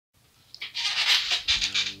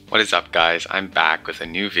What is up, guys? I'm back with a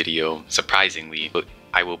new video. Surprisingly,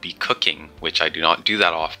 I will be cooking, which I do not do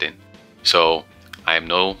that often. So I am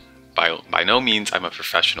by no means I'm a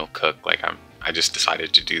professional cook. I just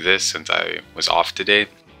decided to do this since I was off today.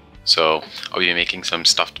 So I'll be making some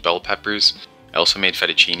stuffed bell peppers. I also made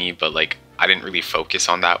fettuccine, but I didn't really focus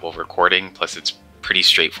on that while recording. Plus it's pretty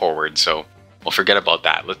straightforward, so we'll forget about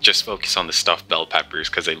that. Let's just focus on the stuffed bell peppers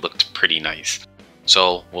because they looked pretty nice.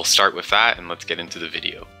 So we'll start with that and let's get into the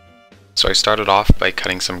video. So I started off by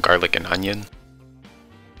cutting some garlic and onion.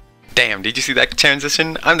 Damn, did you see that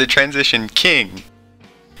transition? I'm the transition king!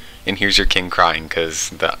 And here's your king crying because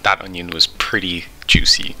that onion was pretty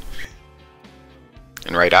juicy.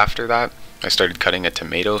 And right after that, I started cutting a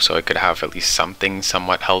tomato so I could have at least something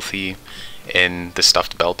somewhat healthy in the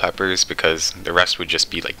stuffed bell peppers because the rest would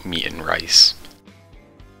just be like meat and rice.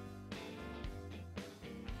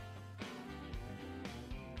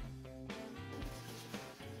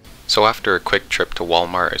 So after a quick trip to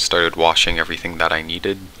Walmart, I started washing everything that I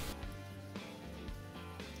needed.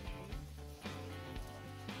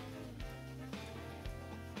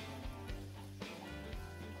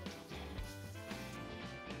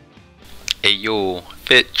 Hey yo,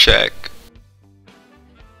 fit check!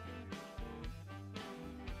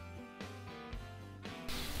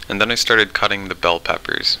 And then I started cutting the bell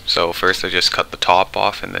peppers. So first I just cut the top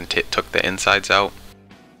off and then took the insides out.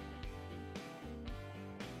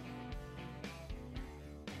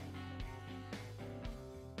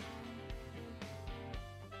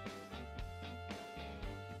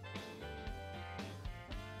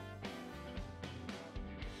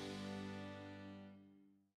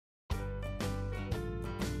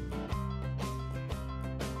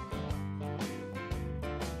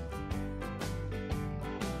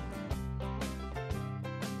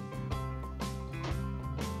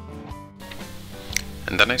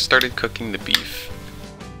 And then I started cooking the beef.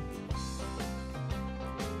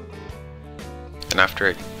 And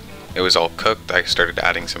after it was all cooked, I started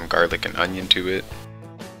adding some garlic and onion to it.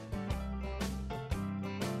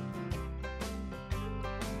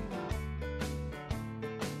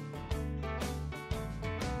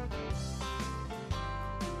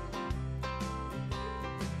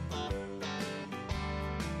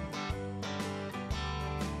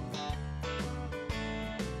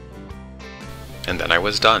 And then I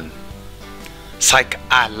was done. Psych,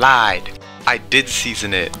 I lied. I did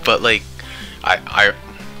season it, but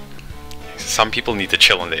some people need to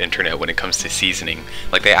chill on the internet when it comes to seasoning.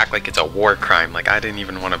 They act like it's a war crime. I didn't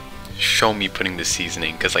even want to show me putting the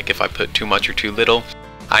seasoning, because if I put too much or too little,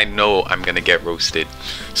 I know I'm gonna get roasted.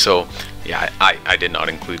 So yeah, I did not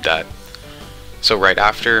include that. So right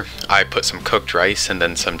after, I put some cooked rice and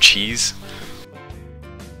then some cheese.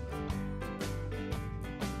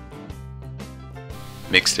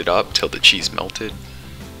 Mixed it up till the cheese melted.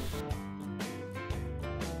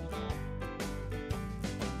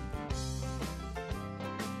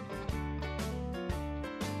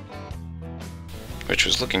 Which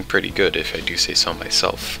was looking pretty good if I do say so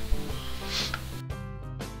myself.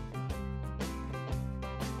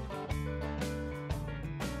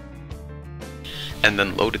 And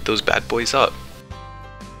then loaded those bad boys up.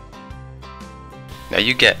 Now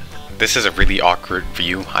this is a really awkward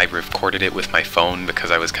view. I recorded it with my phone because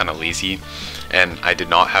I was kind of lazy and I did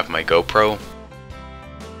not have my GoPro.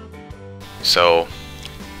 So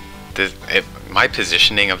my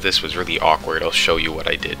positioning of this was really awkward. I'll show you what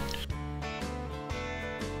I did.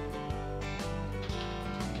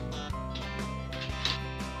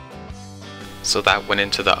 So that went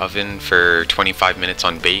into the oven for 25 minutes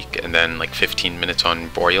on bake and then 15 minutes on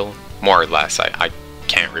broil. More or less, I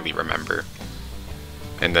can't really remember.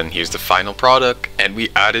 And then here's the final product, and we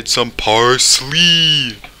added some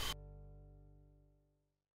parsley!